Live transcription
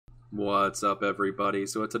What's up, everybody?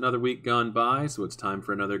 So it's another week gone by, so it's time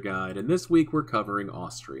for another guide. And this week we're covering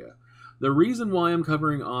Austria. The reason why I'm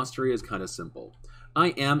covering Austria is kind of simple.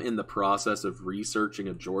 I am in the process of researching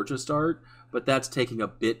a Georgia start, but that's taking a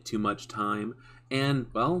bit too much time. And,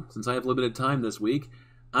 well, since I have limited time this week,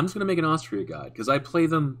 I'm just going to make an Austria guide, because I play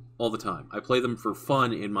them all the time. I play them for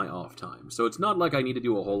fun in my off time, so it's not like I need to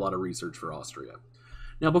do a whole lot of research for Austria.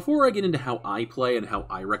 Now, before I get into how I play and how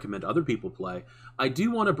I recommend other people play, I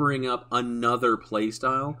do want to bring up another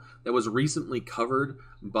playstyle that was recently covered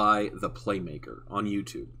by The Playmaker on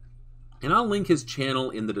YouTube. And I'll link his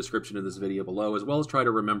channel in the description of this video below, as well as try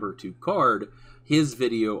to remember to card his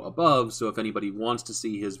video above, so if anybody wants to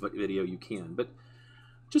see his video, you can. But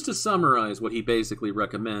just to summarize, what he basically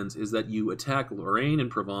recommends is that you attack Lorraine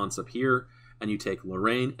and Provence up here, and you take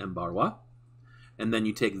Lorraine and Barrois. And then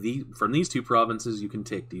you take from these two provinces, you can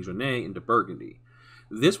take Dijonais into Burgundy.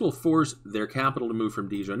 This will force their capital to move from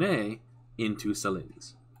Dijonais into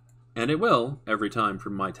Salins. And it will, every time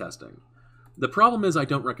from my testing. The problem is I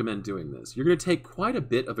don't recommend doing this. You're going to take quite a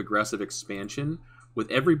bit of aggressive expansion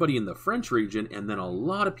with everybody in the French region and then a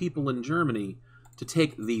lot of people in Germany to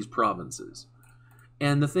take these provinces.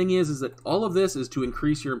 And the thing is that all of this is to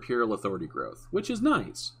increase your imperial authority growth, which is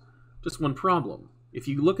nice. Just one problem. If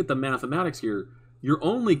you look at the mathematics here, you're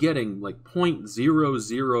only getting like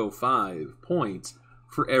 0.005 points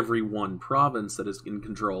for every one province that is in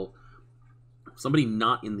control, somebody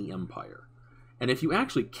not in the empire. And if you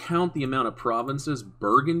actually count the amount of provinces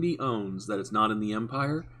Burgundy owns that it's not in the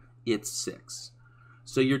empire, it's 6.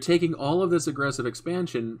 So you're taking all of this aggressive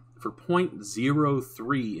expansion for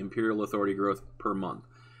 0.03 imperial authority growth per month.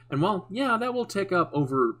 And while, yeah, that will tick up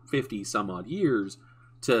over 50 some odd years,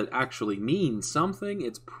 to actually mean something,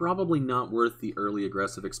 it's probably not worth the early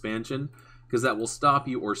aggressive expansion, because that will stop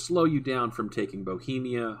you or slow you down from taking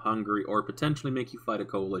Bohemia, Hungary, or potentially make you fight a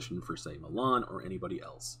coalition for, say, Milan or anybody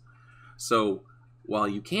else. So, while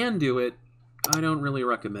you can do it, I don't really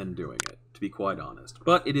recommend doing it, to be quite honest.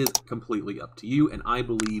 But it is completely up to you, and I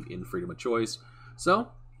believe in freedom of choice. So,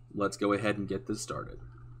 let's go ahead and get this started.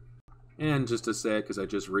 And just to say it, because I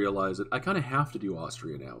just realized it, I kind of have to do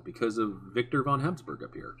Austria now because of Viktor von Habsburg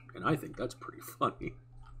up here, and I think that's pretty funny.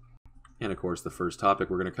 And of course, the first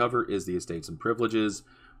topic we're going to cover is the estates and privileges.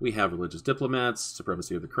 We have religious diplomats,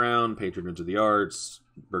 supremacy of the crown, patronage of the arts,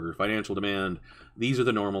 burger financial demand. These are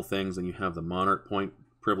the normal things, and you have the monarch point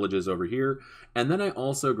privileges over here. And then I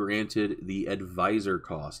also granted the advisor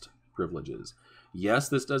cost privileges. Yes,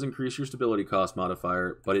 this does increase your stability cost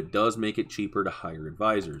modifier, but it does make it cheaper to hire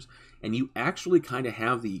advisors. And you actually kind of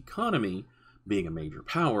have the economy, being a major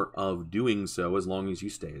power, of doing so as long as you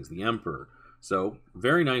stay as the emperor. So,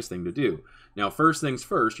 very nice thing to do. Now, first things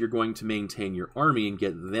first, you're going to maintain your army and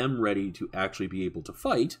get them ready to actually be able to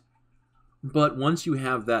fight. But once you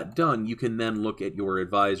have that done, you can then look at your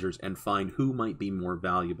advisors and find who might be more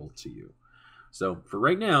valuable to you. So, for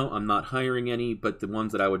right now, I'm not hiring any, but the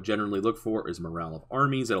ones that I would generally look for is morale of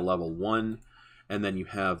armies at a level 1, and then you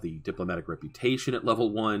have the diplomatic reputation at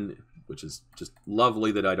level 1, which is just lovely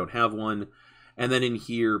that I don't have one, and then in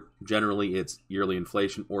here, generally, it's yearly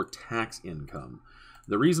inflation or tax income.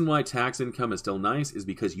 The reason why tax income is still nice is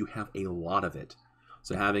because you have a lot of it.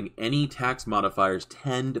 So having any tax modifiers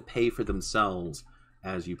tend to pay for themselves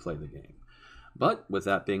as you play the game. But with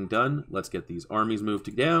that being done, let's get these armies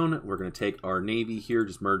moved down. We're going to take our navy here,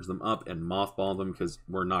 just merge them up and mothball them because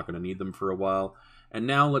we're not going to need them for a while. And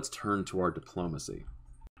now let's turn to our diplomacy.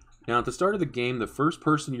 Now at the start of the game, the first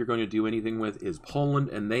person you're going to do anything with is Poland,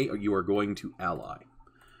 and you are going to ally.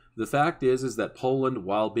 The fact is that Poland,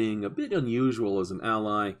 while being a bit unusual as an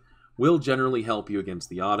ally, will generally help you against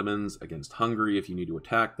the Ottomans, against Hungary if you need to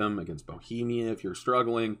attack them, against Bohemia if you're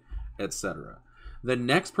struggling, etc. The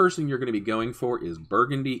next person you're going to be going for is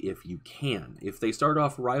Burgundy if you can. If they start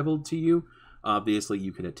off rivaled to you, obviously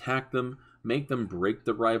you can attack them, make them break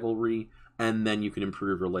the rivalry, and then you can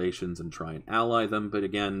improve relations and try and ally them. But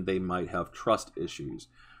again, they might have trust issues.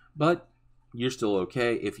 But you're still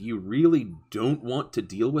okay. If you really don't want to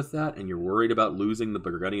deal with that and you're worried about losing the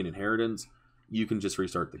Burgundian inheritance, you can just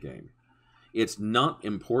restart the game. It's not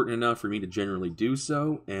important enough for me to generally do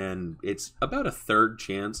so, and it's about a third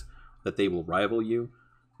chance that they will rival you,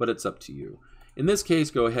 but it's up to you. In this case,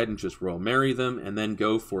 go ahead and just royal marry them, and then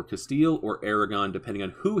go for Castile or Aragon, depending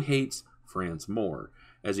on who hates France more.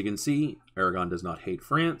 As you can see, Aragon does not hate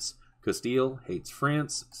France, Castile hates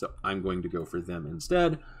France, so I'm going to go for them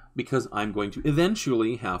instead, because I'm going to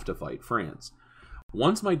eventually have to fight France.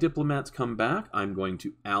 Once my diplomats come back, I'm going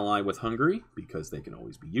to ally with Hungary, because they can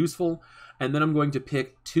always be useful, and then I'm going to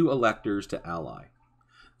pick 2 electors to ally.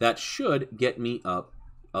 That should get me up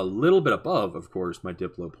a little bit above, of course, my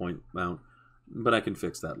Diplo point mount, but I can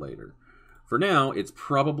fix that later. For now, it's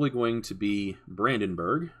probably going to be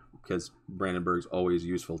Brandenburg, because Brandenburg's always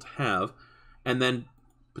useful to have, and then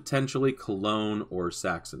potentially Cologne or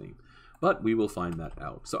Saxony. But we will find that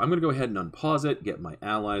out. So I'm going to go ahead and unpause it, get my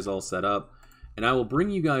allies all set up, and I will bring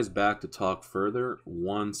you guys back to talk further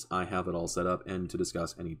once I have it all set up and to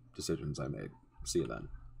discuss any decisions I made. See you then.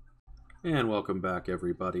 And welcome back,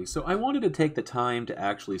 everybody. So I wanted to take the time to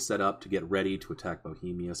actually set up to get ready to attack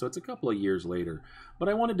Bohemia, so it's a couple of years later. But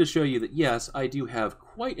I wanted to show you that, yes, I do have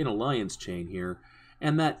quite an alliance chain here,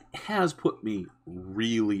 and that has put me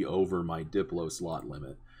really over my Diplo slot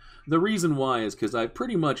limit. The reason why is because I've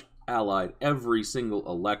pretty much allied every single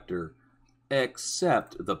elector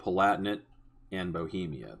except the Palatinate and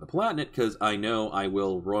Bohemia. The Palatinate because I know I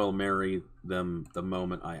will Royal Marry them the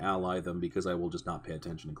moment I ally them because I will just not pay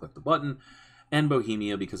attention and click the button, and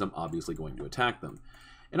Bohemia because I'm obviously going to attack them.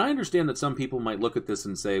 And I understand that some people might look at this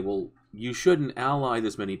and say, well, you shouldn't ally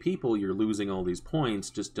this many people, you're losing all these points,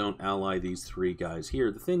 just don't ally these three guys here.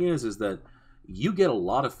 The thing is that you get a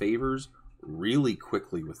lot of favors really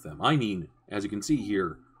quickly with them. I mean, as you can see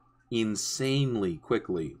here, insanely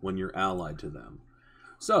quickly when you're allied to them.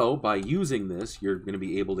 So, by using this, you're going to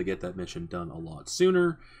be able to get that mission done a lot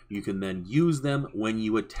sooner. You can then use them when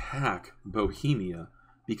you attack Bohemia,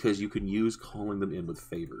 because you can use calling them in with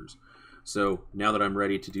favors. So, now that I'm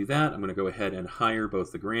ready to do that, I'm going to go ahead and hire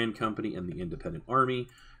both the Grand Company and the Independent Army,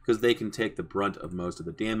 because they can take the brunt of most of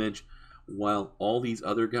the damage, while all these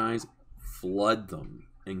other guys flood them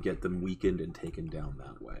and get them weakened and taken down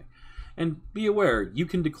that way. And be aware, you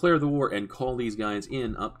can declare the war and call these guys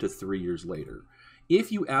in up to 3 years later. If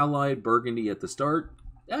you allied Burgundy at the start,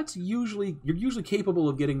 you're usually capable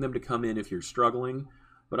of getting them to come in if you're struggling,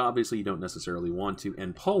 but obviously you don't necessarily want to.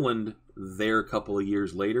 And Poland, they're a couple of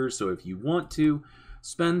years later, so if you want to,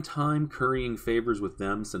 spend time currying favors with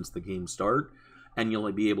them since the game start, and you'll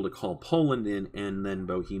be able to call Poland in, and then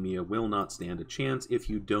Bohemia will not stand a chance if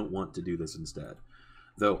you don't want to do this instead.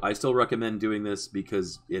 Though I still recommend doing this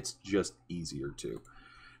because it's just easier to.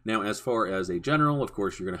 Now, as far as a general, of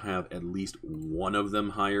course, you're going to have at least one of them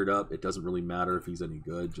hired up. It doesn't really matter if he's any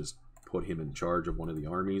good. Just put him in charge of one of the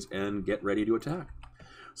armies and get ready to attack.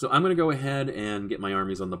 So I'm going to go ahead and get my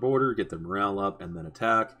armies on the border, get their morale up, and then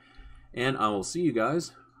attack. And I will see you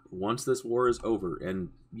guys once this war is over. And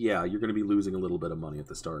yeah, you're going to be losing a little bit of money at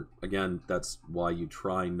the start. Again, that's why you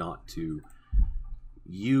try not to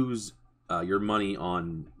use your money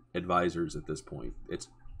on advisors at this point. It's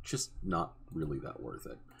just not really that worth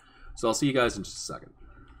it. So I'll see you guys in just a second.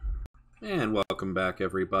 And welcome back,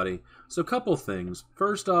 everybody. So a couple things.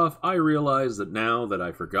 First off, I realize that now that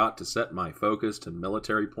I forgot to set my focus to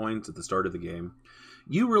military points at the start of the game,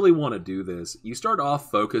 you really want to do this. You start off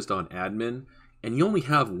focused on admin, and you only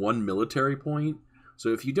have one military point.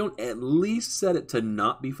 So if you don't at least set it to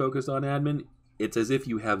not be focused on admin, it's as if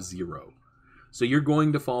you have 0. So you're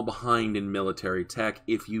going to fall behind in military tech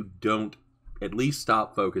if you don't at least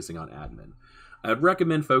stop focusing on admin. I'd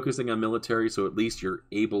recommend focusing on military so at least you're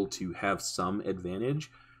able to have some advantage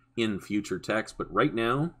in future techs, but right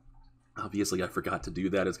now, obviously I forgot to do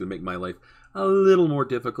that. It's going to make my life a little more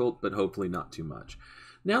difficult, but hopefully not too much.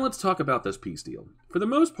 Now let's talk about this peace deal. For the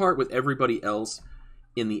most part, with everybody else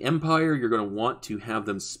in the Empire, you're going to want to have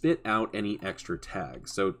them spit out any extra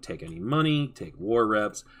tags. So take any money, take war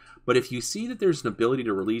reps, but if you see that there's an ability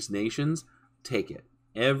to release nations, take it.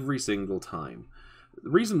 Every single time. The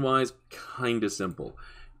reason why is kind of simple.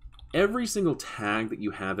 Every single tag that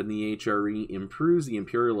you have in the HRE improves the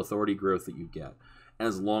imperial authority growth that you get,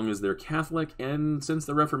 as long as they're Catholic, and since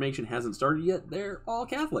the Reformation hasn't started yet, they're all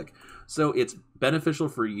Catholic. So it's beneficial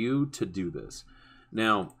for you to do this.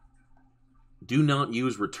 Now, do not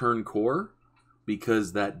use return core,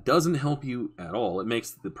 because that doesn't help you at all. It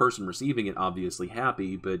makes the person receiving it obviously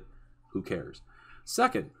happy, but who cares?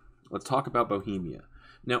 Second, let's talk about Bohemia.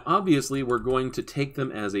 Now, obviously, we're going to take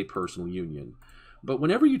them as a personal union. But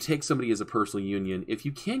whenever you take somebody as a personal union, if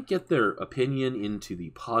you can't get their opinion into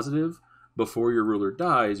the positive before your ruler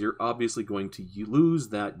dies, you're obviously going to lose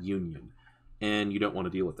that union. And you don't want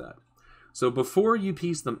to deal with that. So before you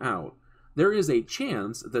piece them out, there is a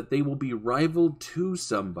chance that they will be rivaled to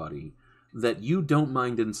somebody that you don't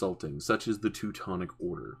mind insulting, such as the Teutonic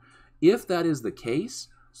Order. If that is the case,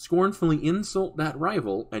 scornfully insult that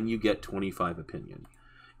rival and you get 25 opinion.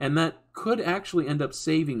 And that could actually end up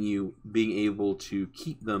saving you being able to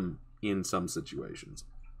keep them in some situations.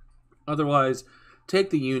 Otherwise, take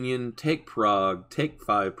the Union, take Prague, take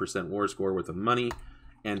 5% war score worth of money,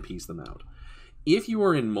 and piece them out. If you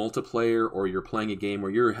are in multiplayer or you're playing a game where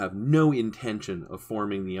you have no intention of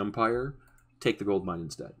forming the Empire, take the gold mine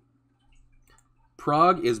instead.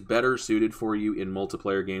 Prague is better suited for you in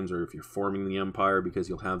multiplayer games or if you're forming the empire because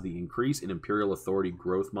you'll have the increase in imperial authority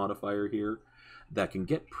growth modifier here that can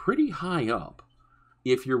get pretty high up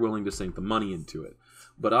if you're willing to sink the money into it.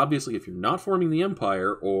 But obviously if you're not forming the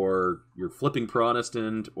empire or you're flipping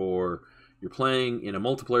Protestant or you're playing in a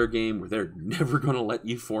multiplayer game where they're never going to let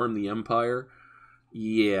you form the empire,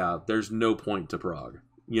 yeah, there's no point to Prague.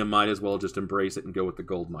 You might as well just embrace it and go with the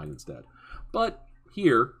gold mine instead. But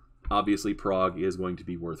here, obviously, Prague is going to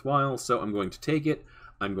be worthwhile, so I'm going to take it.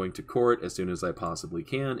 I'm going to core it as soon as I possibly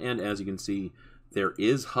can, and as you can see, there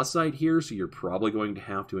is Hussite here, so you're probably going to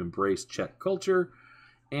have to embrace Czech culture,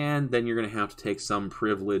 and then you're going to have to take some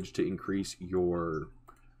privilege to increase your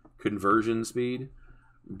conversion speed,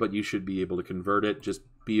 but you should be able to convert it. Just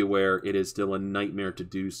be aware, it is still a nightmare to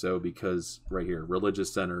do so because, right here,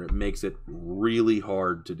 religious center, it makes it really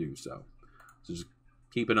hard to do so. So just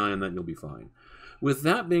keep an eye on that and you'll be fine. With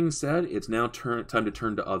that being said, it's now time to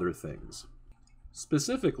turn to other things.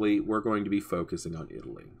 Specifically, we're going to be focusing on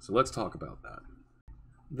Italy. So let's talk about that.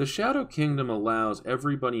 The Shadow Kingdom allows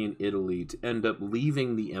everybody in Italy to end up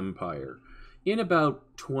leaving the Empire in about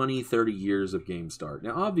 20-30 years of game start.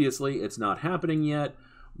 Now, obviously, it's not happening yet,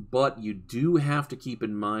 but you do have to keep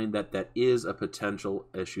in mind that that is a potential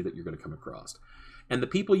issue that you're going to come across. And the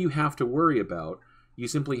people you have to worry about, you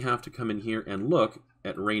simply have to come in here and look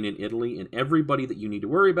at Reign in Italy, and everybody that you need to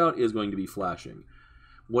worry about is going to be flashing.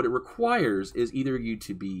 What it requires is either you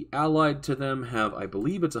to be allied to them, have, I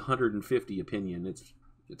believe it's 150 opinion,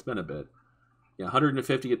 it's been a bit. Yeah,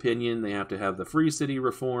 150 opinion, they have to have the free city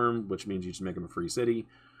reform, which means you just make them a free city,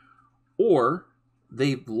 or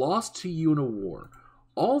they've lost to you in a war.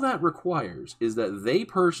 All that requires is that they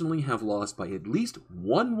personally have lost by at least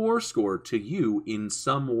one war score to you in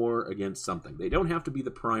some war against something. They don't have to be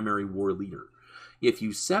the primary war leader. If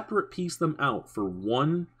you separate piece them out for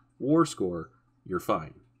one war score, you're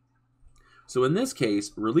fine. So in this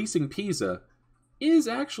case, releasing Pisa is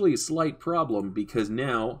actually a slight problem because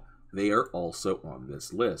now they are also on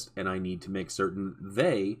this list, and I need to make certain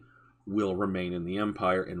they will remain in the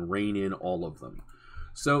Empire and reign in all of them.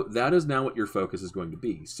 So that is now what your focus is going to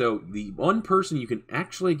be. So the one person you can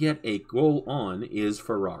actually get a goal on is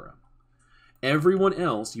Ferrara. Everyone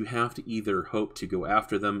else, you have to either hope to go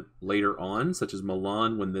after them later on, such as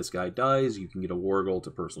Milan, when this guy dies, you can get a war goal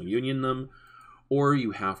to personal union them, or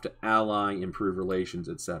you have to ally, improve relations,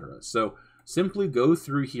 etc. So simply go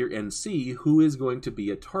through here and see who is going to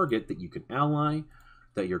be a target that you can ally,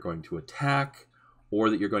 that you're going to attack, or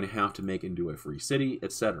that you're going to have to make into a free city,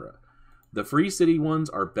 etc. The free city ones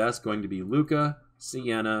are best going to be Lucca,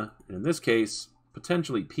 Siena, and in this case,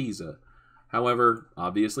 potentially Pisa. However,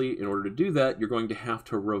 obviously, in order to do that, you're going to have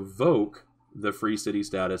to revoke the free city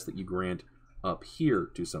status that you grant up here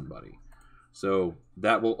to somebody. So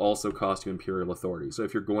that will also cost you imperial authority. So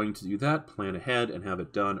if you're going to do that, plan ahead and have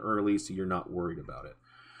it done early so you're not worried about it.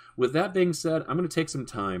 With that being said, I'm going to take some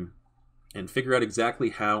time and figure out exactly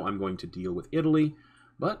how I'm going to deal with Italy,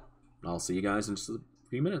 but I'll see you guys in just a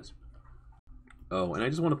few minutes. Oh, and I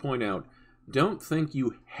just want to point out, don't think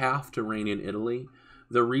you have to reign in Italy.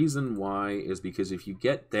 The reason why is because if you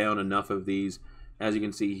get down enough of these, as you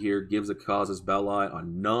can see here, gives a casus belli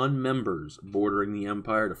on non-members bordering the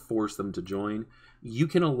empire to force them to join, you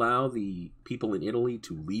can allow the people in Italy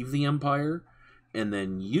to leave the empire and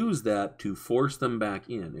then use that to force them back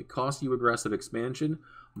in. It costs you aggressive expansion,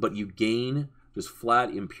 but you gain just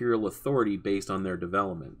flat imperial authority based on their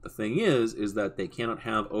development. The thing is that they cannot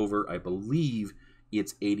have over, I believe,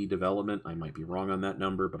 it's 80 development. I might be wrong on that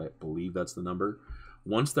number, but I believe that's the number.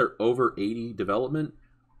 Once they're over 80 development,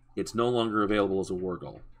 it's no longer available as a war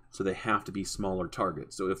goal. So they have to be smaller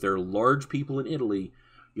targets. So if there are large people in Italy,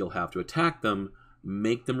 you'll have to attack them,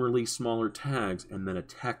 make them release smaller tags, and then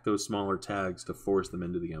attack those smaller tags to force them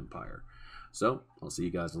into the empire. So I'll see you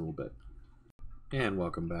guys in a little bit. And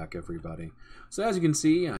welcome back, everybody. So as you can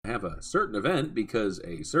see, I have a certain event because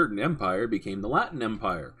a certain empire became the Latin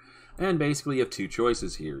Empire. And basically you have two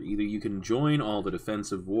choices here. Either you can join all the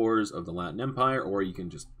defensive wars of the Latin Empire, or you can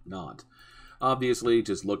just not. Obviously,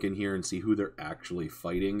 just look in here and see who they're actually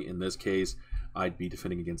fighting. In this case, I'd be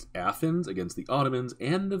defending against Athens, against the Ottomans,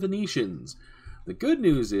 and the Venetians. The good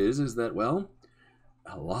news is that, well,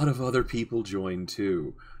 a lot of other people join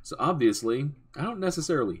too. So obviously, I don't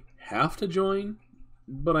necessarily have to join,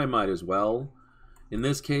 but I might as well. In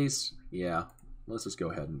this case, yeah, let's just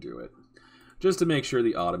go ahead and do it. Just to make sure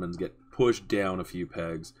the Ottomans get pushed down a few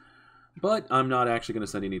pegs. But I'm not actually going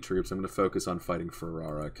to send any troops. I'm going to focus on fighting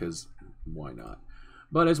Ferrara, because why not?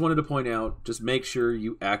 But I just wanted to point out, just make sure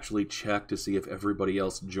you actually check to see if everybody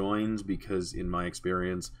else joins, because in my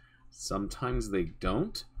experience, Sometimes they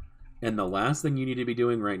don't. And the last thing you need to be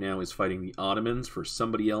doing right now is fighting the Ottomans for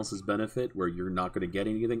somebody else's benefit, where you're not going to get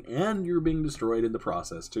anything, and you're being destroyed in the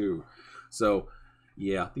process, too. So,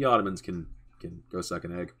 yeah, the Ottomans can go suck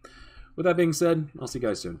an egg. With that being said, I'll see you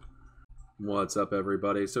guys soon. What's up,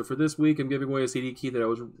 everybody? So for this week, I'm giving away a CD key that I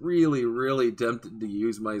was really tempted to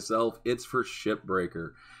use myself. It's for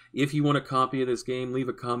Shipbreaker. If you want a copy of this game, leave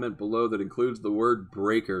a comment below that includes the word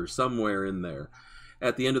breaker somewhere in there.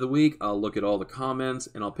 At the end of the week, I'll look at all the comments,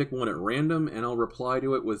 and I'll pick one at random, and I'll reply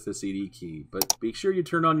to it with the CD key. But be sure you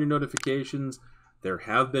turn on your notifications. There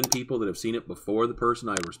have been people that have seen it before the person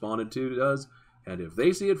I responded to does, and if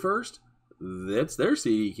they see it first, that's their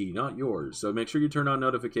CD key, not yours. So make sure you turn on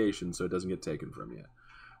notifications so it doesn't get taken from you.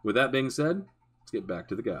 With that being said, let's get back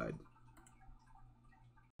to the guide.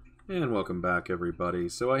 And welcome back, everybody.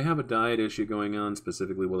 So I have a diet issue going on,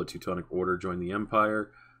 specifically will the Teutonic Order join the Empire?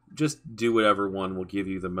 Just do whatever one will give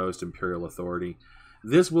you the most imperial authority.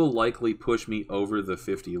 This will likely push me over the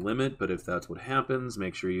 50 limit, but if that's what happens,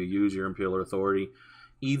 make sure you use your imperial authority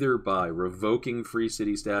either by revoking free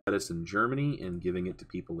city status in Germany and giving it to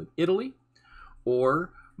people in Italy,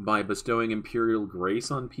 or by bestowing imperial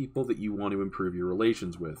grace on people that you want to improve your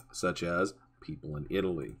relations with, such as people in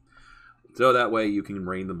Italy. So that way you can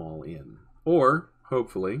rein them all in. Or,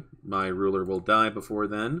 hopefully, my ruler will die before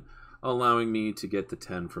then, allowing me to get the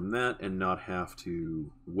 10 from that and not have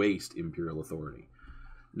to waste imperial authority.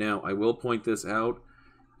 Now, I will point this out.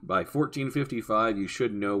 By 1455, you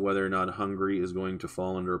should know whether or not Hungary is going to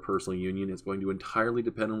fall under a personal union. It's going to entirely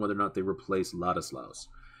depend on whether or not they replace Ladislaus.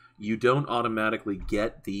 You don't automatically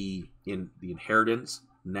get the inheritance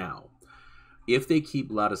now. If they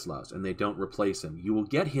keep Ladislaus and they don't replace him, you will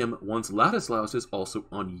get him once Ladislaus is also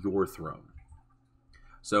on your throne.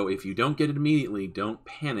 So if you don't get it immediately, don't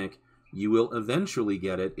panic. You will eventually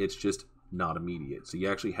get it. It's just not immediate. So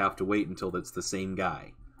you actually have to wait until it's the same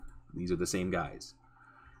guy. These are the same guys.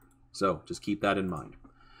 So just keep that in mind.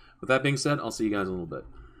 With that being said, I'll see you guys in a little bit.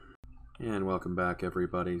 And welcome back,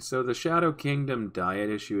 everybody. So the Shadow Kingdom diet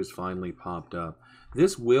issue has finally popped up.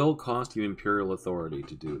 This will cost you imperial authority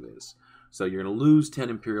to do this. So you're going to lose 10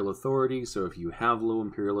 imperial authority. So if you have low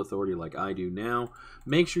imperial authority like I do now,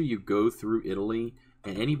 make sure you go through Italy.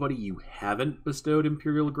 And anybody you haven't bestowed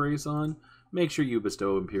imperial grace on, make sure you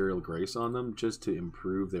bestow imperial grace on them just to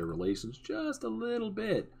improve their relations just a little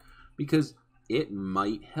bit, because it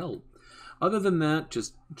might help. Other than that,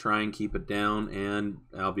 just try and keep it down, and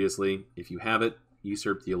obviously, if you have it,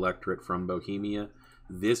 usurp the electorate from Bohemia.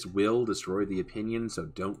 This will destroy the opinion, so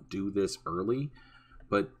don't do this early,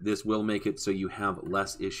 but this will make it so you have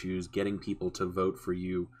less issues getting people to vote for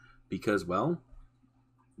you, because, well,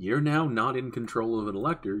 you're now not in control of an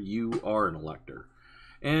elector, you are an elector.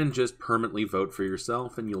 And just permanently vote for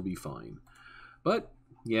yourself and you'll be fine. But,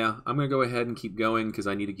 yeah, I'm going to go ahead and keep going because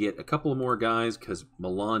I need to get a couple more guys because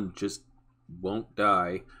Milan just won't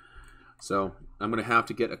die. So, I'm going to have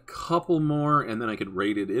to get a couple more and then I could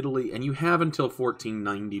raid Italy. And you have until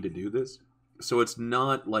 1490 to do this. So it's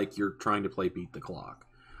not like you're trying to play beat the clock.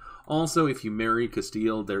 Also, if you marry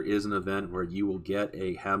Castile, there is an event where you will get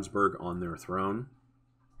a Habsburg on their throne.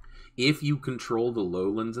 If you control the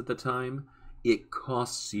lowlands at the time, it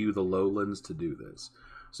costs you the lowlands to do this.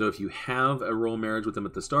 So if you have a royal marriage with them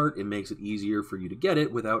at the start, it makes it easier for you to get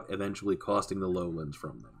it without eventually costing the lowlands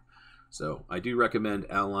from them. So I do recommend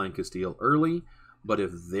allying Castile early, but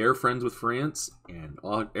if they're friends with France and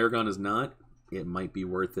Aragon is not, it might be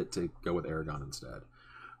worth it to go with Aragon instead.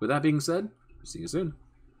 With that being said, see you soon.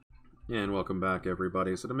 And welcome back,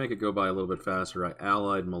 everybody. So to make it go by a little bit faster, I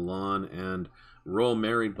allied Milan and royal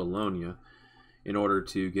married Bologna in order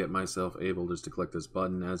to get myself able just to click this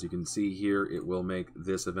button. As you can see here, it will make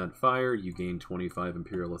this event fire. You gain 25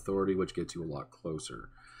 imperial authority, which gets you a lot closer.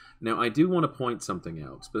 Now, I do want to point something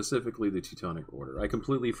out, specifically the Teutonic Order. I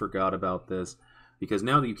completely forgot about this, because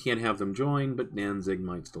now that you can't have them join, but Danzig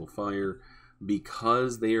might still fire,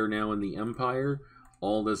 because they are now in the Empire,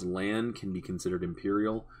 all this land can be considered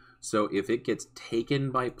imperial. So if it gets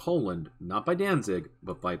taken by Poland, not by Danzig,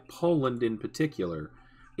 but by Poland in particular,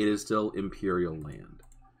 it is still imperial land.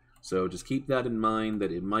 So just keep that in mind,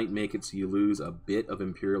 that it might make it so you lose a bit of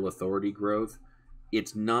imperial authority growth.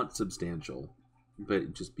 It's not substantial,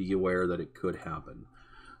 but just be aware that it could happen.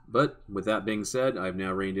 But with that being said, I've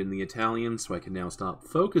now reined in the Italians, so I can now stop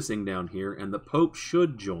focusing down here, and the Pope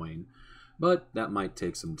should join. But that might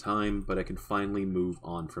take some time, but I can finally move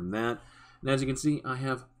on from that. And as you can see, I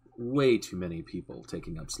have way too many people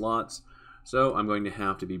taking up slots, so I'm going to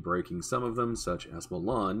have to be breaking some of them, such as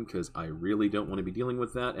Milan, because I really don't want to be dealing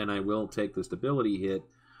with that, and I will take the stability hit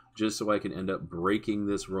just so I can end up breaking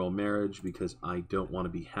this royal marriage because I don't want to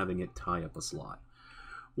be having it tie up a slot.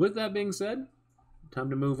 With that being said, time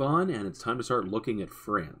to move on, and it's time to start looking at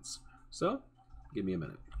France. So, give me a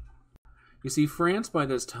minute. You see, France by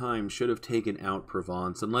this time should have taken out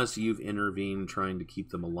Provence unless you've intervened trying to keep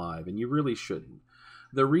them alive, and you really shouldn't.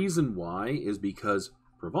 The reason why is because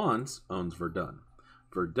Provence owns Verdun.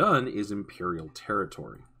 Verdun is imperial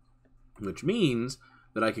territory, which means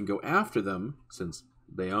that I can go after them, since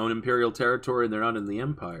they own imperial territory and they're not in the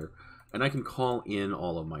empire, and I can call in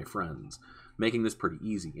all of my friends, making this pretty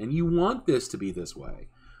easy. And you want this to be this way,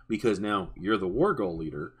 because now you're the war goal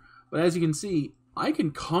leader, but as you can see, I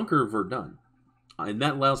can conquer Verdun, and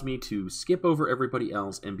that allows me to skip over everybody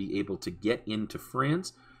else and be able to get into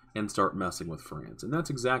France and start messing with France. And that's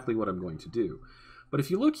exactly what I'm going to do. But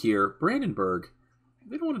if you look here, Brandenburg,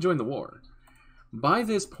 they don't want to join the war. By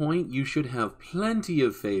this point, you should have plenty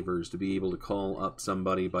of favors to be able to call up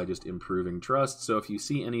somebody by just improving trust. So if you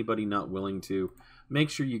see anybody not willing to, make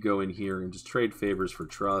sure you go in here and just trade favors for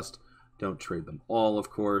trust. Don't trade them all, of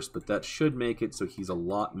course, but that should make it so he's a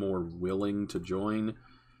lot more willing to join.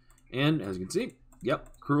 And as you can see, yep,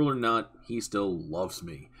 cruel or not, he still loves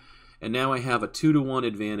me. And now I have a 2-to-1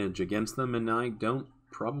 advantage against them, and I don't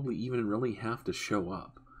probably even really have to show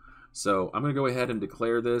up. So I'm going to go ahead and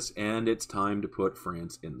declare this, and it's time to put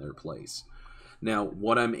France in their place. Now,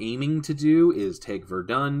 what I'm aiming to do is take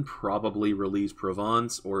Verdun, probably release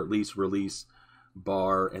Provence, or at least release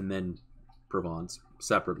Bar and then Provence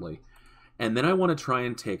separately. And then I want to try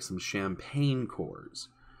and take some Champagne cores.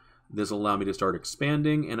 This will allow me to start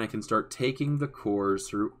expanding, and I can start taking the cores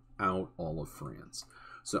throughout all of France.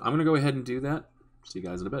 So I'm going to go ahead and do that. See you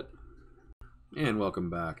guys in a bit. And welcome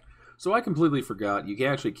back. So I completely forgot, you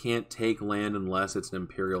actually can't take land unless it's an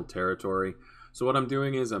imperial territory. So what I'm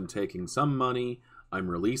doing is I'm taking some money, I'm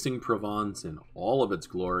releasing Provence in all of its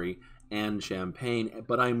glory, and Champagne,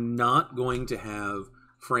 but I'm not going to have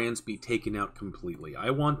France be taken out completely. I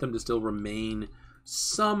want them to still remain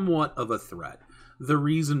somewhat of a threat. The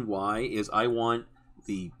reason why is I want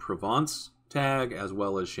the Provence tag as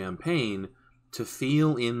well as Champagne to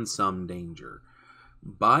feel in some danger.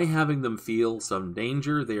 By having them feel some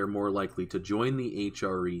danger, they are more likely to join the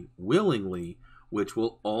HRE willingly, which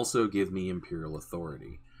will also give me imperial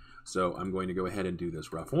authority. So I'm going to go ahead and do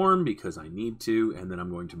this reform because I need to, and then I'm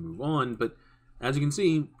going to move on. But as you can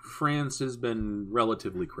see, France has been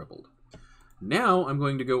relatively crippled. Now I'm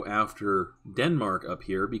going to go after Denmark up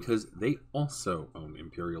here because they also own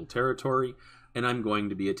imperial territory, and I'm going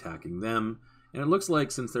to be attacking them. And it looks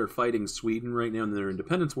like since they're fighting Sweden right now in their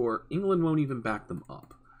independence war, England won't even back them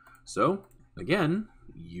up. So, again,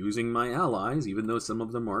 using my allies, even though some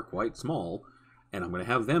of them are quite small, and I'm going to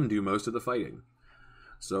have them do most of the fighting.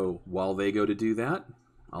 So, while they go to do that,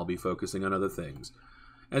 I'll be focusing on other things.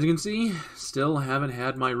 As you can see, still haven't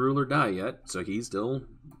had my ruler die yet, so he's still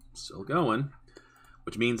going.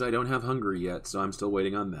 Which means I don't have Hungary yet, so I'm still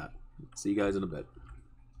waiting on that. See you guys in a bit.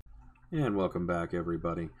 And welcome back,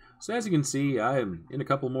 everybody. So as you can see, I am in a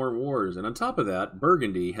couple more wars, and on top of that,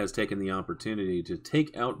 Burgundy has taken the opportunity to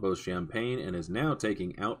take out both Champagne and is now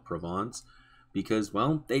taking out Provence because,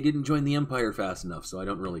 well, they didn't join the Empire fast enough, so I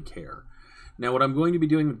don't really care. Now, what I'm going to be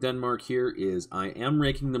doing with Denmark here is I am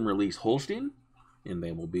making them release Holstein, and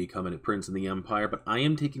they will become a prince in the Empire, but I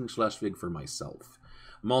am taking Schleswig for myself.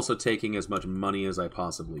 I'm also taking as much money as I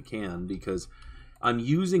possibly can because I'm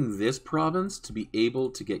using this province to be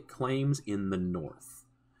able to get claims in the north.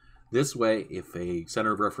 This way, if a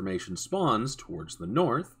center of reformation spawns towards the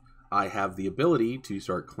north, I have the ability to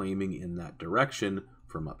start claiming in that direction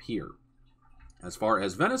from up here. As far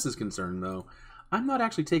as Venice is concerned, though, I'm not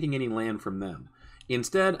actually taking any land from them.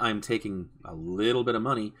 Instead, I'm taking a little bit of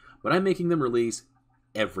money, but I'm making them release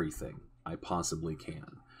everything I possibly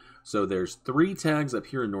can. So there's 3 tags up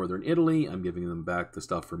here in northern Italy. I'm giving them back the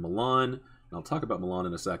stuff for Milan. I'll talk about Milan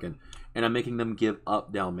in a second. And I'm making them give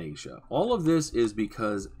up Dalmatia. All of this is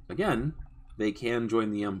because, again, they can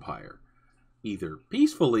join the Empire. Either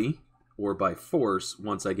peacefully or by force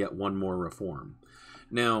once I get one more reform.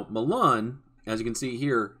 Now, Milan, as you can see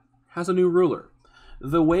here, has a new ruler.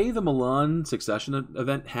 The way the Milan succession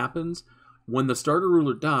event happens, when the starter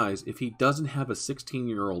ruler dies, if he doesn't have a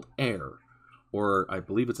 16-year-old heir, or I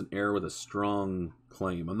believe it's an heir with a strong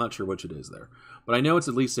claim. I'm not sure which it is there. But I know it's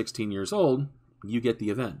at least 16 years old. You get the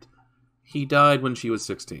event. He died when she was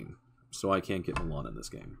 16, so I can't get Milan in this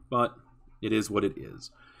game. But it is what it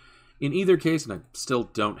is. In either case, and I still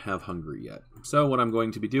don't have Hungary yet. So what I'm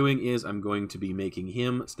going to be doing is I'm going to be making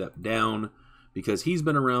him step down because he's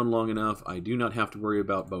been around long enough. I do not have to worry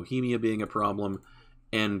about Bohemia being a problem.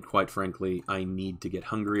 And quite frankly, I need to get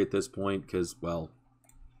Hungary at this point because, well,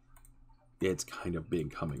 it's kind of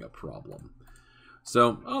becoming a problem.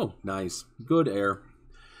 So, oh, nice. Good air.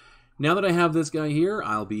 Now that I have this guy here,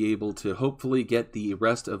 I'll be able to hopefully get the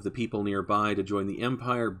rest of the people nearby to join the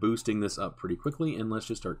Empire, boosting this up pretty quickly. And let's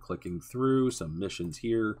just start clicking through some missions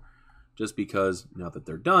here, just because now that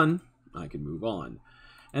they're done, I can move on.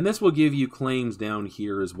 And this will give you claims down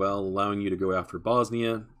here as well, allowing you to go after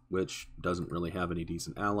Bosnia, which doesn't really have any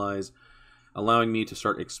decent allies, allowing me to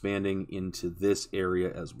start expanding into this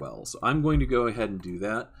area as well. So I'm going to go ahead and do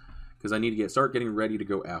that, because I need to start getting ready to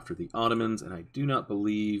go after the Ottomans, and I do not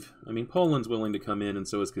believe... I mean, Poland's willing to come in, and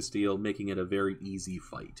so is Castile, making it a very easy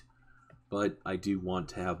fight. But I do want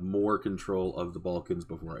to have more control of the Balkans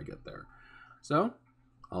before I get there. So,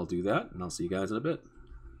 I'll do that, and I'll see you guys in a bit.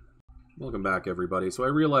 Welcome back, everybody. So I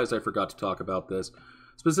realized I forgot to talk about this.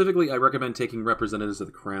 Specifically, I recommend taking representatives of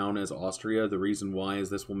the Crown as Austria. The reason why is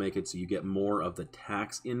this will make it so you get more of the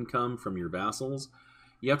tax income from your vassals.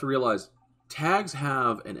 You have to realize... Tags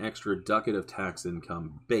have an extra ducat of tax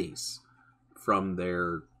income base from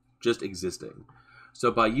their just existing.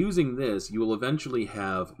 So by using this, you will eventually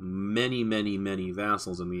have many, many, many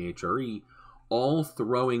vassals in the HRE all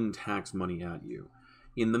throwing tax money at you.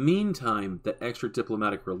 In the meantime, the extra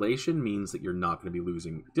diplomatic relation means that you're not going to be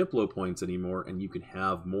losing diplo points anymore, and you can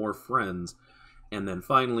have more friends. And then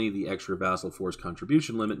finally, the extra vassal force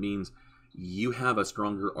contribution limit means you have a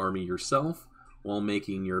stronger army yourself, while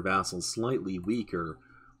making your vassals slightly weaker,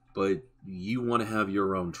 but you want to have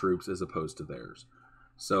your own troops as opposed to theirs.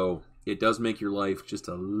 So it does make your life just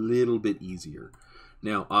a little bit easier.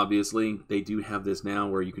 Now, obviously, they do have this now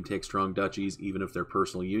where you can take strong duchies even if they're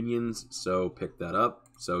personal unions, so pick that up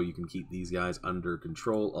so you can keep these guys under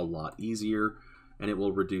control a lot easier, and it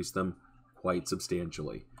will reduce them quite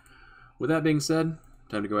substantially. With that being said,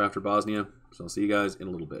 time to go after Bosnia, so I'll see you guys in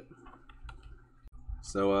a little bit.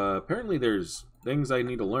 So apparently there's things I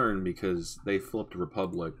need to learn because they flipped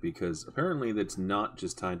Republic, because apparently that's not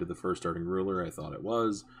just tied to the first starting ruler. I thought it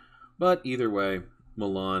was. But either way,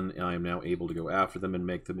 Milan, I am now able to go after them and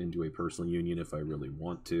make them into a personal union if I really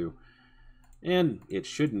want to. And it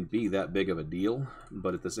shouldn't be that big of a deal,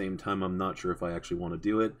 but at the same time I'm not sure if I actually want to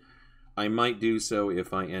do it. I might do so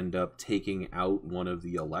if I end up taking out one of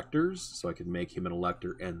the electors, so I can make him an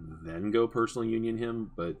elector and then go personal union him,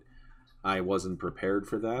 but... I wasn't prepared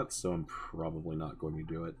for that, so I'm probably not going to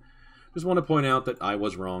do it. Just want to point out that I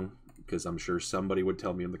was wrong, because I'm sure somebody would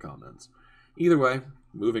tell me in the comments. Either way,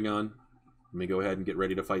 moving on. Let me go ahead and get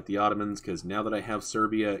ready to fight the Ottomans, because now that I have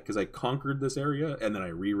Serbia, because I conquered this area, and then I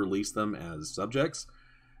re-released them as subjects,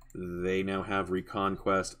 they now have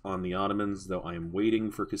reconquest on the Ottomans, though I am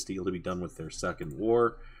waiting for Castile to be done with their second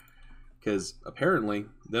war, because apparently,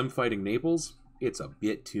 them fighting Naples, it's a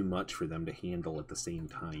bit too much for them to handle at the same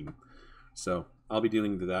time. So, I'll be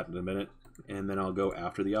dealing with that in a minute, and then I'll go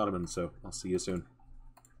after the Ottomans, so I'll see you soon.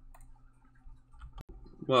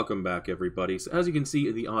 Welcome back, everybody. So, as you can see,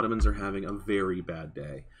 the Ottomans are having a very bad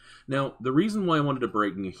day. Now, the reason why I wanted to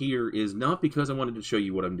break in here is not because I wanted to show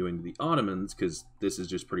you what I'm doing to the Ottomans, because this is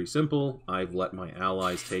just pretty simple. I've let my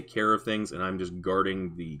allies take care of things, and I'm just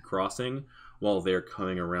guarding the crossing while they're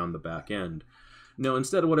coming around the back end. No,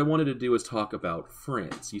 instead what I wanted to do is talk about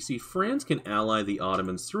France. You see, France can ally the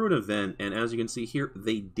Ottomans through an event, and as you can see here,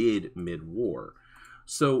 they did mid-war.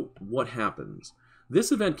 So, what happens?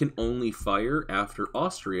 This event can only fire after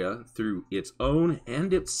Austria, through its own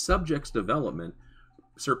and its subjects' development,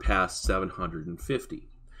 surpass 750.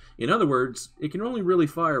 In other words, it can only really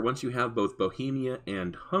fire once you have both Bohemia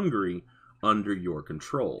and Hungary under your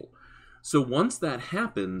control. So once that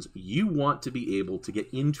happens, you want to be able to get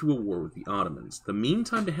into a war with the Ottomans. The mean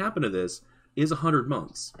time to happen to this is 100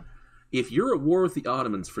 months. If you're at war with the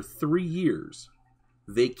Ottomans for 3 years,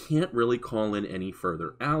 they can't really call in any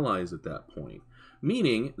further allies at that point.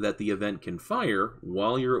 Meaning that the event can fire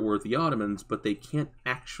while you're at war with the Ottomans, but they can't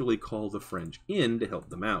actually call the French in to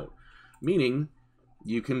help them out. Meaning,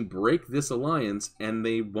 you can break this alliance and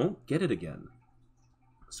they won't get it again.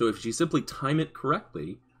 So if you simply time it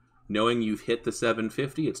correctly, knowing you've hit the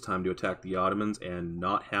 750, it's time to attack the Ottomans and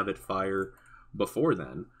not have it fire before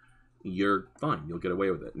then, you're fine. You'll get away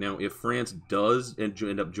with it. Now, if France does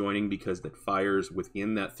end up joining because it fires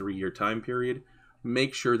within that 3-year time period,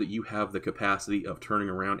 make sure that you have the capacity of turning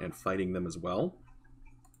around and fighting them as well,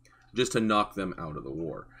 just to knock them out of the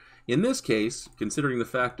war. In this case, considering the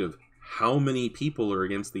fact of how many people are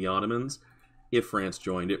against the Ottomans, if France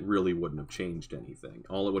joined, it really wouldn't have changed anything.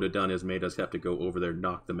 All it would have done is made us have to go over there,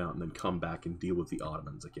 knock them out, and then come back and deal with the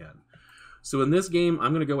Ottomans again. So in this game,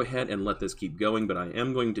 I'm going to go ahead and let this keep going, but I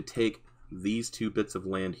am going to take these 2 bits of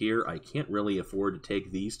land here. I can't really afford to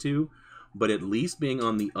take these 2, but at least being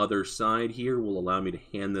on the other side here will allow me to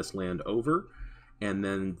hand this land over, and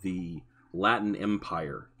then the Latin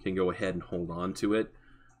Empire can go ahead and hold on to it.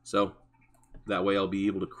 So that way I'll be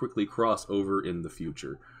able to quickly cross over in the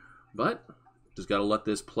future. But just got to let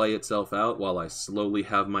this play itself out while I slowly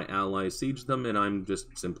have my allies siege them, and I'm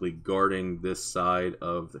just simply guarding this side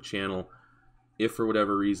of the channel. If for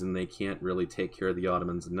whatever reason they can't really take care of the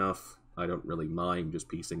Ottomans enough, I don't really mind just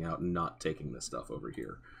piecing out and not taking this stuff over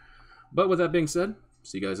here. But with that being said,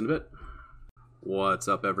 see you guys in a bit. What's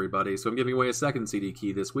up, everybody? So I'm giving away a second CD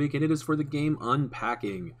key this week, and it is for the game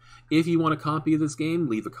Unpacking. If you want a copy of this game,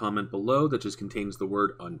 leave a comment below that just contains the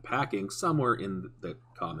word Unpacking somewhere in the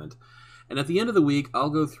comment. And at the end of the week, I'll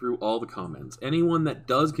go through all the comments. Anyone that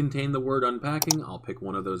does contain the word Unpacking, I'll pick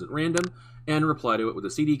one of those at random and reply to it with a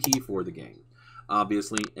CD key for the game.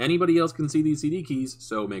 Obviously, anybody else can see these CD keys,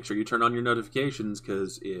 so make sure you turn on your notifications,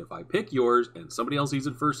 because if I pick yours and somebody else sees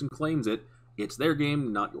it first and claims it, it's their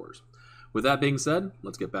game, not yours. With that being said,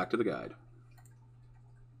 let's get back to the guide.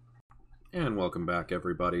 And welcome back,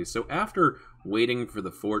 everybody. So after waiting for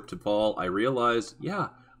the fort to fall, I realized, yeah,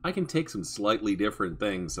 I can take some slightly different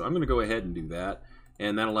things, so I'm going to go ahead and do that.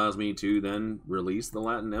 And that allows me to then release the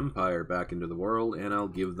Latin Empire back into the world, and I'll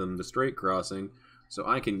give them the Strait Crossing, so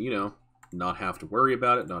I can, not have to worry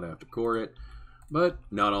about it, not have to core it, but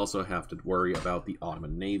not also have to worry about the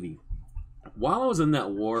Ottoman Navy. While I was in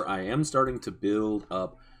that war, I am starting to build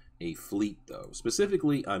up a fleet, though.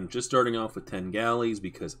 Specifically, I'm just starting off with 10 galleys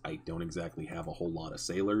because I don't exactly have a whole lot of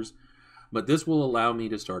sailors. But this will allow me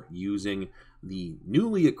to start using the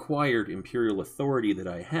newly acquired imperial authority that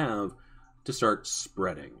I have to start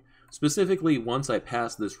spreading. Specifically, once I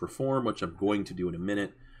pass this reform, which I'm going to do in a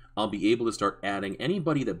minute, I'll be able to start adding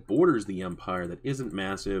anybody that borders the empire that isn't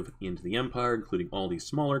massive into the empire, including all these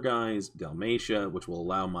smaller guys, Dalmatia, which will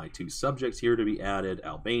allow my 2 subjects here to be added,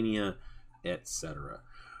 Albania, etc.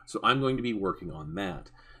 So I'm going to be working on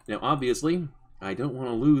that. Now, obviously, I don't want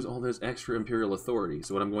to lose all this extra imperial authority,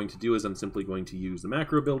 so what I'm going to do is I'm simply going to use the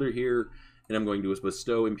macro builder here, and I'm going to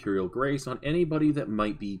bestow imperial grace on anybody that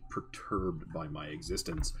might be perturbed by my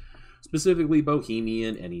existence, specifically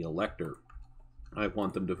Bohemian, any elector. I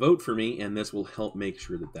want them to vote for me, and this will help make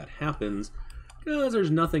sure that that happens, because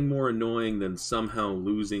there's nothing more annoying than somehow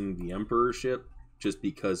losing the emperorship just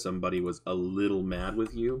because somebody was a little mad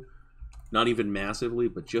with you. Not even massively,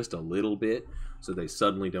 but just a little bit, so they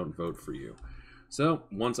suddenly don't vote for you. So,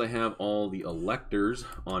 once I have all the electors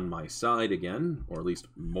on my side again, or at least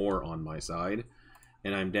more on my side,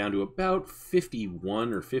 and I'm down to about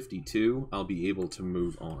 51 or 52, I'll be able to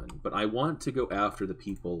move on. But I want to go after the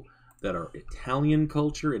people that are Italian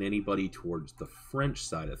culture and anybody towards the French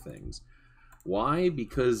side of things. Why?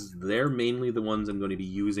 Because they're mainly the ones I'm going to be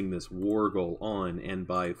using this war goal on, and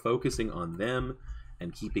by focusing on them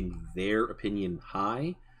and keeping their opinion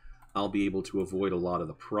high, I'll be able to avoid a lot of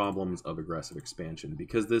the problems of aggressive expansion,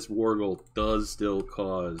 because this war goal does still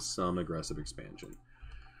cause some aggressive expansion.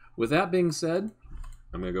 With that being said,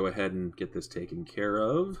 I'm going to go ahead and get this taken care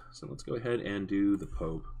of. So let's go ahead and do the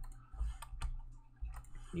Pope.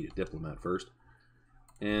 Need a diplomat first.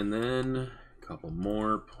 And then a couple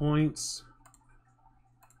more points.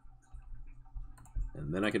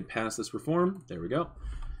 And then I can pass this reform. There we go.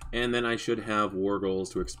 And then I should have war goals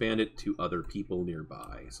to expand it to other people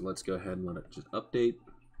nearby. So let's go ahead and let it just update.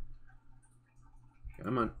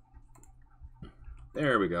 Come on.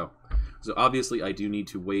 There we go. So obviously I do need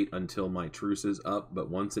to wait until my truce is up, but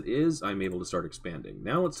once it is, I'm able to start expanding.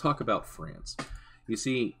 Now let's talk about France. You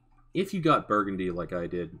see, if you got Burgundy like I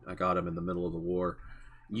did, I got him in the middle of the war,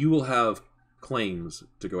 you will have claims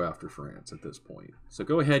to go after France at this point. So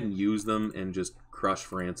go ahead and use them and just crush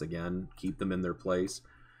France again, keep them in their place,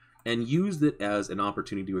 and use it as an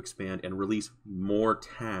opportunity to expand and release more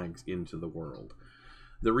tags into the world.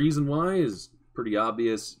 The reason why is pretty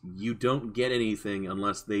obvious. You don't get anything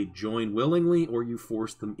unless they join willingly or you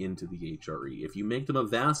force them into the HRE. If you make them a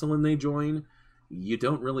vassal and they join, you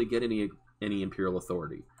don't really get any imperial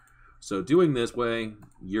authority. So doing this way,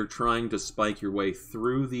 you're trying to spike your way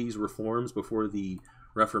through these reforms before the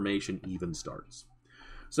Reformation even starts.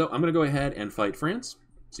 So I'm going to go ahead and fight France.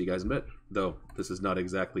 See you guys in a bit, though this is not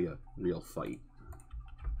exactly a real fight.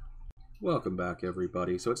 Welcome back,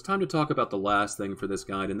 everybody. So it's time to talk about the last thing for this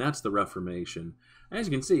guide, and that's the Reformation. As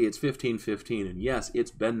you can see, it's 1515, and yes,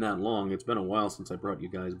 it's been that long. It's been a while since I brought you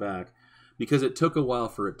guys back, because it took a while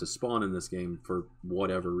for it to spawn in this game for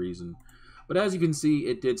whatever reason. But as you can see,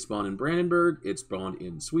 it did spawn in Brandenburg, it spawned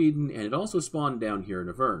in Sweden, and it also spawned down here in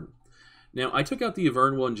Auvergne. Now, I took out the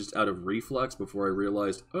Auvergne one just out of reflex before I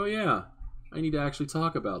realized, oh yeah, I need to actually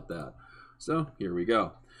talk about that. So, here we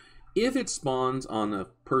go. If it spawns on a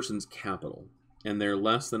person's capital, and they're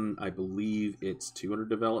less than, I believe it's 200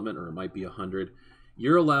 development, or it might be 100,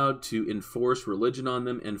 you're allowed to enforce religion on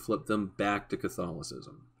them and flip them back to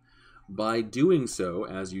Catholicism. By doing so,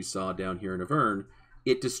 as you saw down here in Auvergne,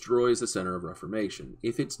 it destroys the center of Reformation.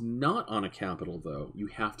 If it's not on a capital, though, you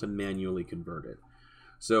have to manually convert it.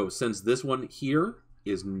 So since this one here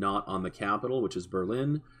is not on the capital, which is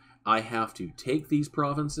Berlin, I have to take these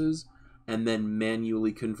provinces and then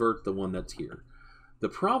manually convert the one that's here. The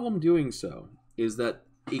problem doing so is that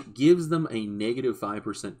it gives them a negative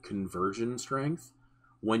 5% conversion strength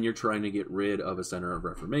when you're trying to get rid of a center of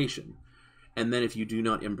Reformation. And then if you do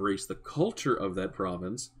not embrace the culture of that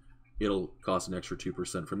province, it'll cost an extra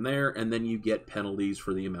 2% from there, and then you get penalties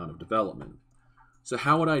for the amount of development. So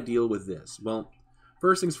how would I deal with this? Well,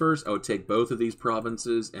 first things first, I would take both of these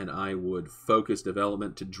provinces and I would focus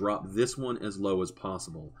development to drop this one as low as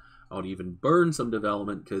possible. I would even burn some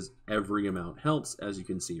development because every amount helps, as you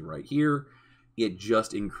can see right here. It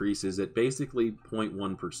just increases it basically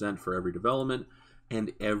 0.1% for every development,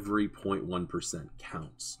 and every 0.1%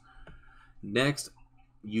 counts. Next,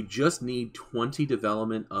 you just need 20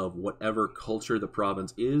 development of whatever culture the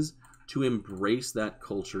province is to embrace that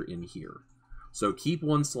culture in here. So keep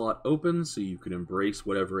one slot open so you can embrace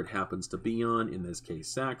whatever it happens to be on, in this case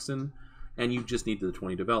Saxon, and you just need the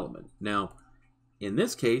 20 development. Now, in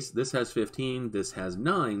this case, this has 15, this has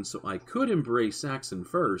 9, so I could embrace Saxon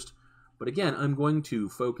first, but again, I'm going to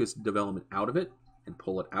focus development out of it and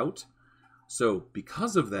pull it out. So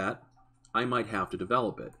because of that, I might have to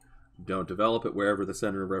develop it. Don't develop it wherever the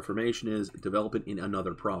center of Reformation is, develop it in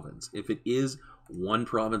another province. If it is one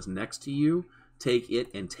province next to you, take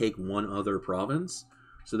it and take one other province,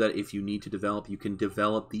 so that if you need to develop, you can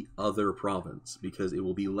develop the other province, because it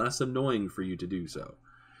will be less annoying for you to do so.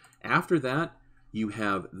 After that, you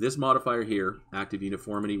have this modifier here, active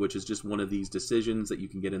uniformity, which is just one of these decisions that you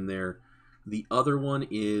can get in there. The other one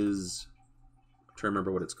is, I'm trying to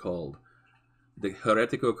remember what it's called, the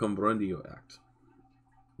Heretico Comprendio Act.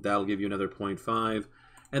 That'll give you another 0.5.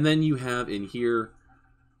 And then you have in here,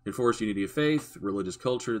 enforce unity of faith, religious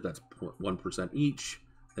culture, that's 1% each.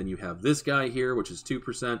 Then you have this guy here, which is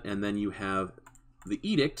 2%. And then you have the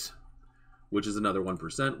edict, which is another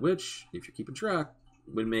 1%, which, if you're keeping track,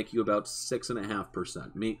 would make you about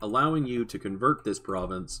 6.5%, allowing you to convert this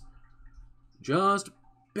province just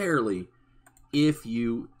barely if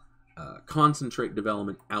you concentrate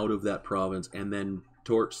development out of that province and then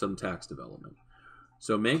torch some tax development.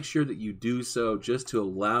 So make sure that you do so just to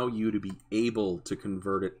allow you to be able to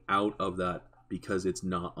convert it out of that, because it's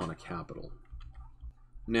not on a capital.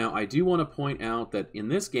 Now, I do want to point out that in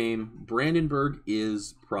this game, Brandenburg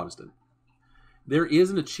is Protestant. There is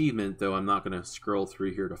an achievement, though I'm not going to scroll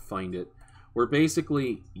through here to find it, where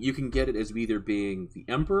basically you can get it as either being the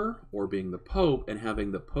Emperor or being the Pope, and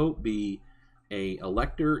having the Pope be a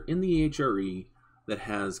elector in the HRE that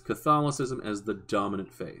has Catholicism as the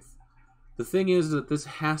dominant faith. The thing is that this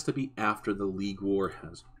has to be after the League War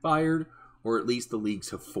has fired, or at least the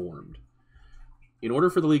leagues have formed. In order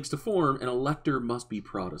for the leagues to form, an elector must be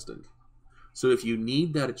Protestant. So if you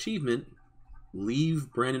need that achievement,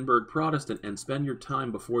 leave Brandenburg Protestant and spend your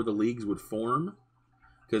time before the leagues would form,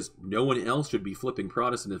 because no one else should be flipping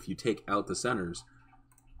Protestant if you take out the centers.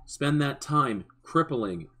 Spend that time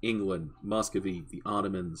crippling England, Muscovy, the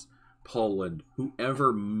Ottomans, Poland,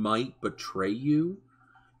 whoever might betray you,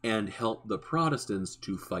 and help the Protestants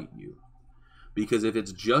to fight you. Because if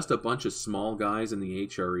it's just a bunch of small guys in the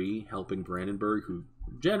HRE helping Brandenburg, who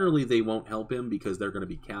generally they won't help him because they're going to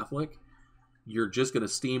be Catholic, you're just going to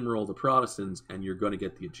steamroll the Protestants and you're going to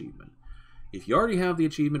get the achievement. If you already have the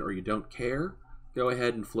achievement or you don't care, go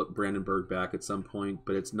ahead and flip Brandenburg back at some point,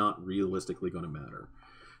 but it's not realistically going to matter.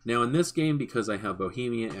 Now in this game, because I have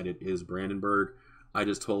Bohemia and it is Brandenburg, I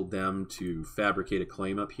just told them to fabricate a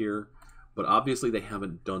claim up here, but obviously they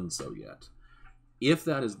haven't done so yet. If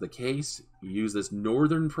that is the case, use this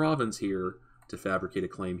northern province here to fabricate a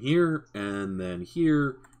claim here, and then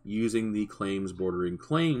here, using the claims bordering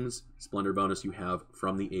claims splendor bonus you have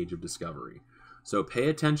from the Age of Discovery. So pay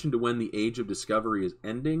attention to when the Age of Discovery is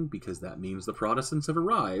ending, because that means the Protestants have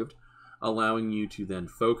arrived, allowing you to then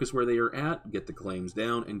focus where they are at, get the claims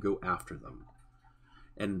down, and go after them.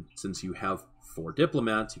 And since you have 4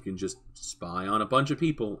 diplomats, you can just spy on a bunch of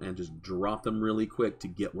people and just drop them really quick to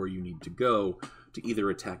get where you need to go, to either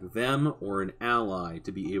attack them or an ally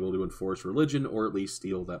to be able to enforce religion, or at least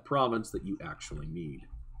steal that province that you actually need.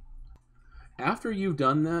 After you've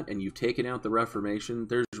done that and you've taken out the Reformation,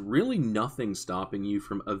 there's really nothing stopping you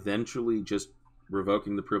from eventually just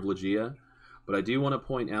revoking the Privilegia. But I do want to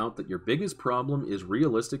point out that your biggest problem is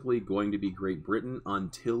realistically going to be Great Britain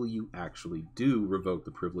until you actually do revoke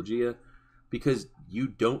the privilegia, because you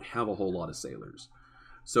don't have a whole lot of sailors.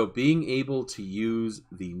 So being able to use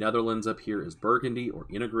the Netherlands up here as Burgundy, or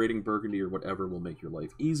integrating Burgundy or whatever, will make your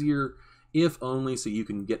life easier, if only so you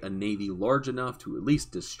can get a navy large enough to at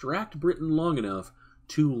least distract Britain long enough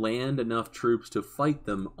to land enough troops to fight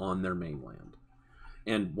them on their mainland.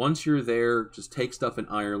 And once you're there, just take stuff in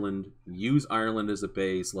Ireland, use Ireland as a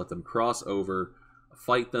base, let them cross over,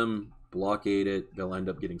 fight them, blockade it. They'll end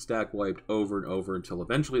up getting stack wiped over and over until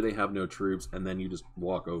eventually they have no troops, and then you just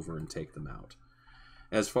walk over and take them out.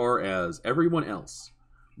 As far as everyone else,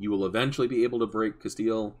 you will eventually be able to break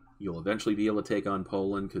Castile. You'll eventually be able to take on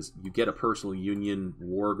Poland, because you get a personal union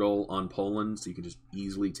war goal on Poland, so you can just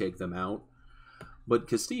easily take them out. But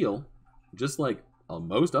Castile, just like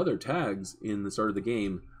most other tags in the start of the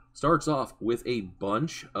game, starts off with a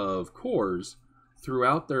bunch of cores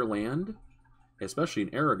throughout their land, especially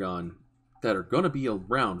in Aragon, that are going to be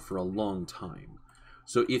around for a long time.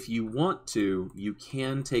 So if you want to, you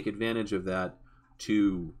can take advantage of that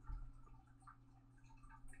to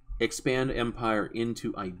expand empire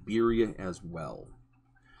into Iberia as well.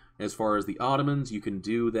 As far as the Ottomans, you can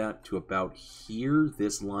do that to about here.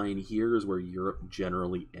 This line here is where Europe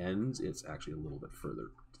generally ends. It's actually a little bit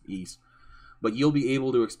further east. But you'll be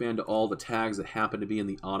able to expand to all the tags that happen to be in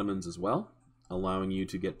the Ottomans as well, allowing you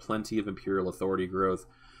to get plenty of imperial authority growth.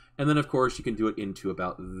 And then, of course, you can do it into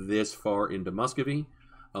about this far into Muscovy,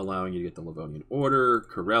 allowing you to get the Livonian Order,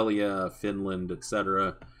 Karelia, Finland,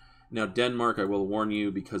 etc. Now, Denmark, I will warn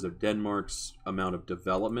you, because of Denmark's amount of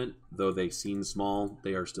development, though they seem small,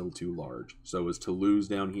 they are still too large. So is Toulouse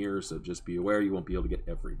down here, so just be aware you won't be able to get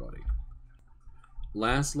everybody.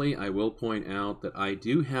 Lastly, I will point out that I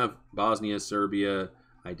do have Bosnia, Serbia.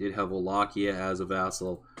 I did have Wallachia as a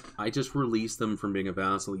vassal. I just released them from being a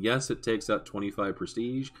vassal. Yes, it takes up 25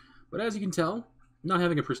 prestige, but as you can tell, not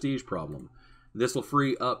having a prestige problem. This will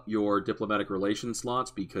free up your diplomatic relations slots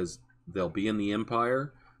because they'll be in the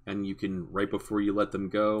Empire, and you can, right before you let them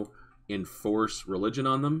go, enforce religion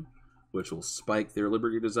on them, which will spike their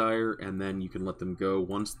liberty desire, and then you can let them go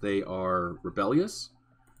once they are rebellious,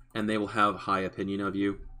 and they will have high opinion of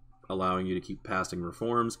you, allowing you to keep passing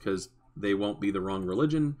reforms, because they won't be the wrong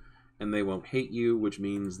religion, and they won't hate you, which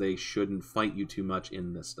means they shouldn't fight you too much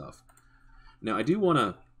in this stuff. Now, I do want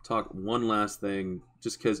to talk one last thing,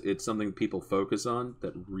 just because it's something people focus on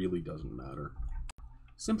that really doesn't matter.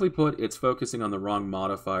 Simply put, it's focusing on the wrong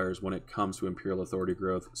modifiers when it comes to imperial authority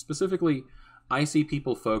growth. Specifically, I see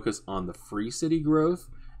people focus on the free city growth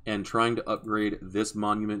and trying to upgrade this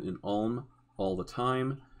monument in Ulm all the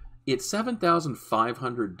time. It's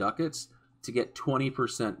 7,500 ducats to get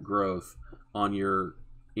 20% growth on your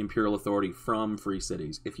imperial authority from free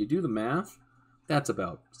cities. If you do the math, that's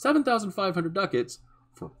about 7,500 ducats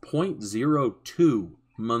for 0.02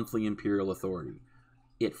 monthly imperial authority.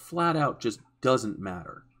 It flat out just doesn't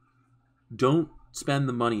matter. Don't spend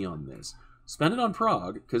the money on this. Spend it on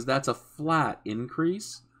Prague, because that's a flat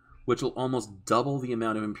increase, which will almost double the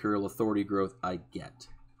amount of imperial authority growth I get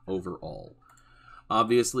overall.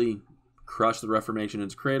 Obviously, crush the Reformation in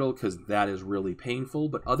its cradle, because that is really painful,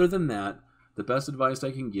 but other than that, the best advice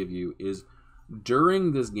I can give you is,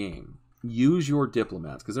 during this game, use your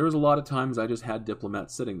diplomats, because there was a lot of times I just had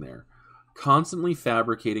diplomats sitting there, constantly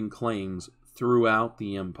fabricating claims throughout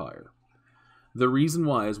the empire. The reason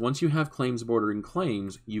why is once you have claims bordering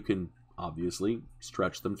claims, you can obviously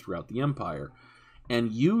stretch them throughout the empire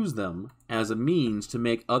and use them as a means to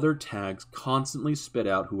make other tags constantly spit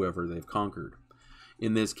out whoever they've conquered.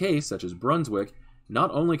 In this case, such as Brunswick, not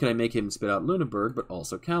only can I make him spit out Lüneburg, but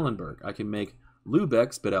also Kallenberg. I can make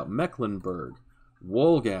Lübeck spit out Mecklenburg,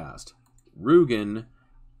 Wolgast, Rügen,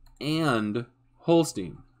 and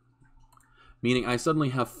Holstein. Meaning I suddenly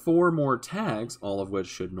have 4 more tags, all of which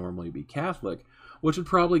should normally be Catholic, which would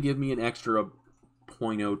probably give me an extra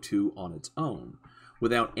 0.02 on its own,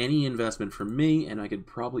 without any investment from me, and I could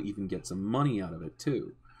probably even get some money out of it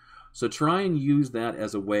too. So try and use that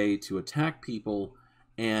as a way to attack people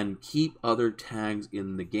and keep other tags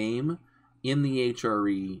in the game, in the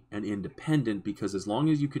HRE, and independent, because as long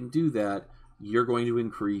as you can do that, you're going to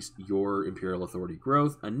increase your imperial authority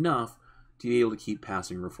growth enough to be able to keep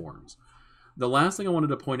passing reforms. The last thing I wanted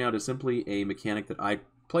to point out is simply a mechanic that I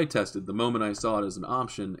play-tested the moment I saw it as an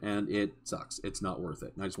option, and it sucks. It's not worth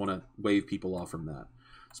it. And I just want to wave people off from that.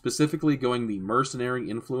 Specifically, going the mercenary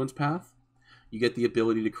influence path, you get the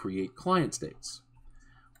ability to create client states.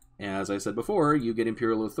 As I said before, you get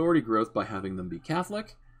imperial authority growth by having them be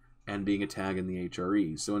Catholic and being a tag in the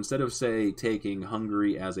HRE. So instead of, say, taking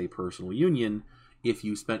Hungary as a personal union, if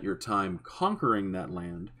you spent your time conquering that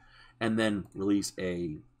land and then release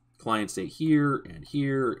a client state here and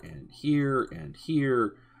here and here and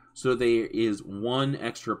here, so there is one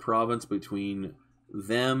extra province between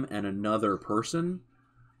them and another person.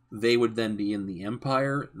 They would then be in the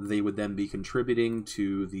empire. They would then be contributing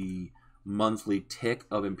to the monthly tick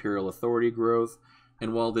of imperial authority growth.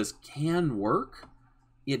 And while this can work,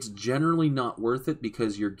 it's generally not worth it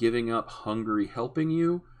because you're giving up Hungary helping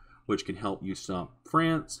you, which can help you stop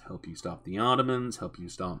France, help you stop the Ottomans, help you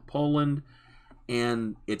stop Poland,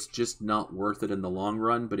 and it's just not worth it in the long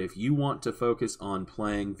run. But if you want to focus on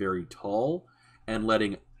playing very tall and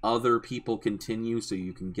letting other people continue so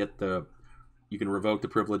you can revoke the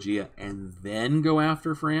privilegia and then go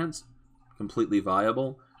after France, completely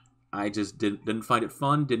viable. I just didn't find it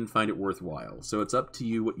fun, didn't find it worthwhile. So it's up to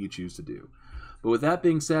you what you choose to do. But with that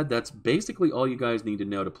being said, that's basically all you guys need to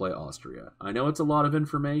know to play Austria. I know it's a lot of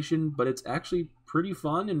information, but it's actually pretty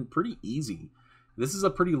fun and pretty easy. This is a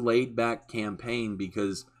pretty laid-back campaign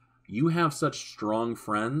because you have such strong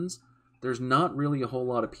friends. There's not really a whole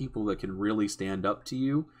lot of people that can really stand up to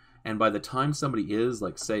you. And by the time somebody is,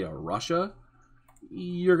 like, say, a Russia,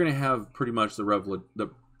 you're going to have pretty much the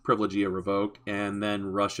privilegia revoked, and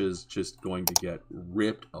then Russia's just going to get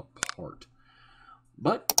ripped apart.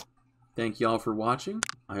 But thank y'all for watching.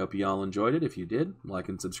 I hope y'all enjoyed it. If you did, like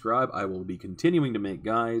and subscribe. I will be continuing to make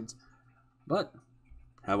guides. But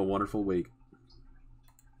have a wonderful week.